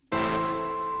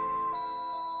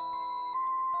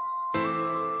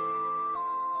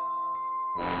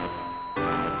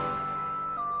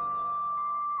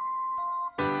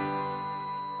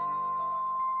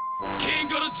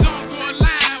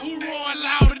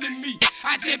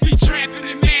I just be trapping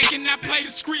and nagging, I play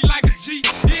the street like a G.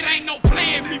 It ain't no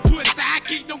playing me, pussy, I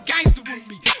keep no gangster with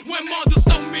me. When mother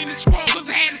so many struggles,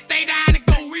 I had to stay down and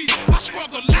go eat. I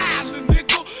struggle loud, little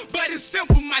nigga, but it's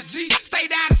simple, my G. Stay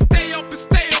down and stay up and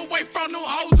stay away from no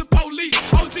hoes and police.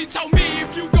 OG told me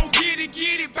if you gon' get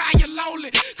it by your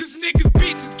lonely. Cause niggas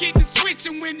bitches get to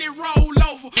switching when they roll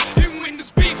over. And when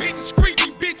this beef hit the street,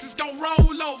 these bitches gon'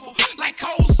 roll over. Like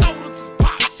cold soda, just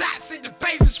pop shots in the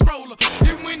baby stroller.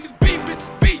 And when this beef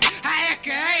bitches beat, I act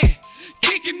a ass.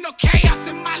 Kicking no chaos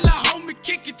and my little homie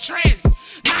kicking trash.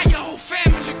 Now your whole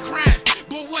family crying,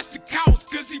 but what's the cost?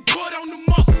 Cause he put on the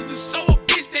muscle to show a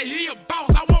bitch that he a boss.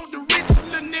 I want the rich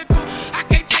little nigga, I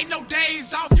can't take no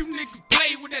days off. You niggas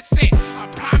play with that set, I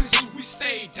promise you we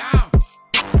stay down.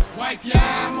 Wipe your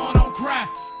eye, more don't cry.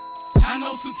 I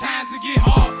know sometimes it get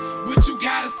hard, but you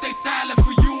gotta stay silent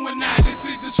for you and I. This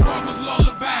is the struggle's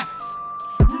lullaby.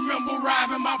 Remember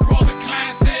robbing my brother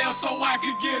clientele so I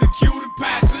could get a cutie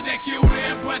pie till they killed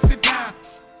her and bust it down.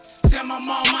 Tell my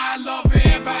mama I love her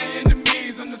and by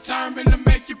enemies. I'm determined to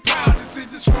make you proud. This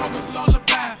is the struggle's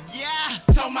lullaby. Yeah.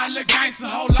 Told my little gangster,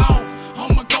 hold on,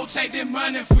 I'ma go take that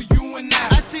money for you and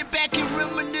I. I sit back and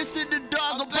reminisce in the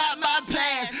dark about my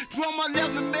past. Drama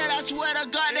left me mad, I swear to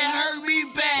God that hurt me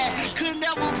bad. Could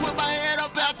never put my head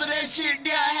up after that shit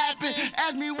that happened.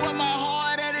 Ask me what my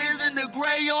heart that is in the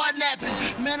graveyard napping.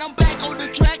 Man, I'm back on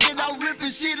the track and I'm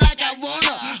ripping shit like I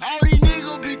wanna. All these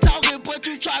niggas be talking, but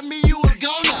you try me, you a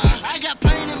goner. I got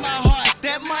pain in my heart,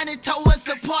 that money tore us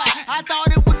apart. I thought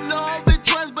it was love and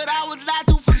trust, but I was lied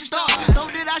to from the start. So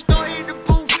then I started in the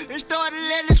booth and started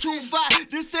letting the truth out.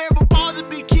 This cerebral palsy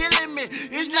be killing me,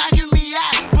 it's knocking me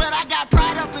out. But I got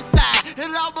pride up inside,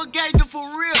 and I'm a gangster for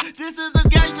real. This is a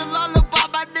gangster lullaby,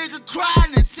 my nigga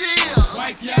crying in tears.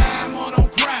 Wipe your eye, more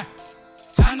don't cry.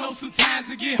 I know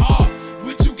sometimes it get hard,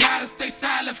 but you gotta stay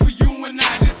silent for you and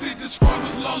I. This is the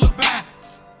struggle's lullaby.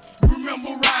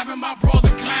 Remember robbing my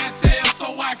brother clientele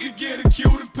so I could get a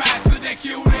cutie pie till they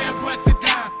killed her and bust it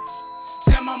down.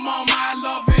 Tell my mama I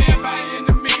love her and by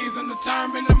enemies. I'm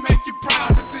determined to make you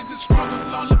proud. This is the struggle's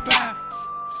lullaby.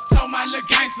 Told my little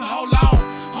gangster, hold on,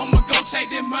 I'ma go take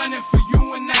that money for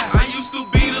you and I. I used to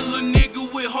be the little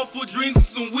nigga with hopeful dreams and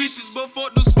some wishes, but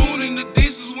fuck the spoon in the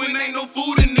dishes when ain't no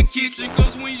food in the kitchen.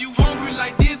 Cause when you hungry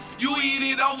like this, you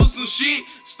eat it over some shit.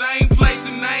 Stay in place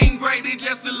and I ain't great, it's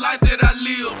just the life that I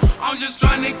live. I'm just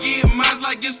trying to get mine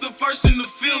like it's the first in the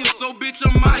field. So bitch,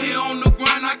 I'm out here on the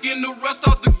grind, knocking the rust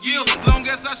off the gill. Long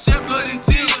as I shed blood and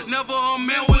tears, never a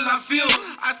man will I feel.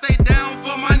 I stay down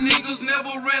for my niggas,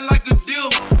 never ran like a deal.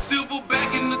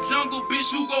 Silverback in the jungle, bitch,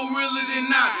 who go realer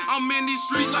than I? I'm in these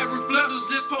streets like reflectors,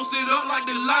 just posted up like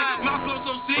the light. My clothes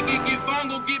so sick, it get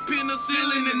fungal, get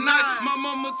penicillin at night. My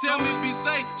mama tell me be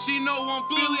safe, she know I'm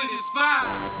feeling it's fine.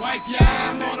 Wipe your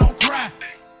eye, more don't cry.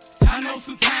 I know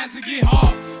sometimes it get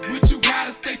hard, but you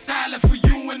gotta stay silent for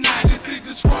you and I. This is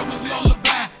the struggle's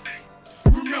lullaby.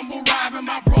 Remember robbing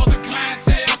my brother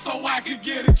clientele so I could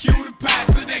get a cutie pie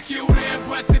till they killed her and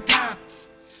bust it down.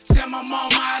 Tell my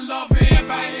mama I love her and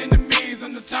by enemies.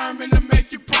 I'm determined to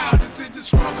make you proud. This is the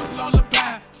struggle's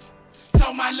lullaby.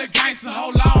 Told my little gangster,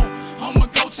 hold on, I'ma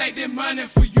go take that money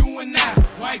for you and I.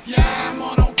 Wipe your eye,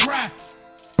 more don't cry.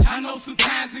 I know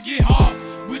sometimes it get hard,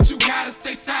 but you gotta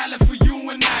stay silent for you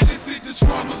and I. This is the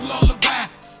struggle's lullaby.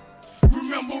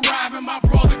 Remember robbing my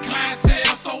brother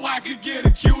clientele so I could get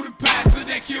a cutie pie till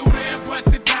they killed her and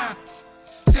bust it down.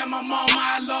 Tell my mama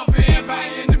I love her and by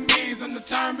enemies. I'm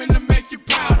determined to make you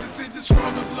proud. This is the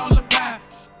struggle's lullaby.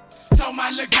 Told my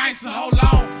little gangster, hold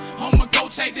on, I'ma go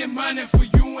take that money for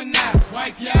you and I.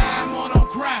 Wipe your eye, more don't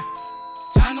cry.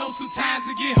 I know sometimes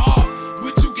it get hard,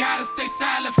 but you gotta stay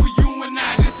silent for you and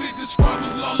I. This is the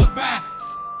struggle's lullaby.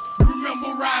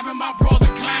 Remember robbing my brother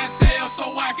clientele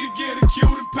so I could get a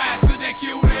cutie pie till they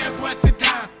killed her and bust it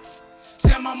down.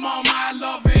 Tell my mama I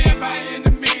love her and by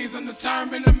enemies. I'm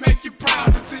determined to make you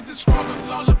proud. This is the struggle's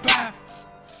lullaby.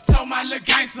 Told my little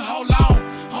gangster, hold on,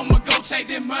 I'ma go take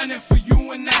that money for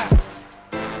you and I.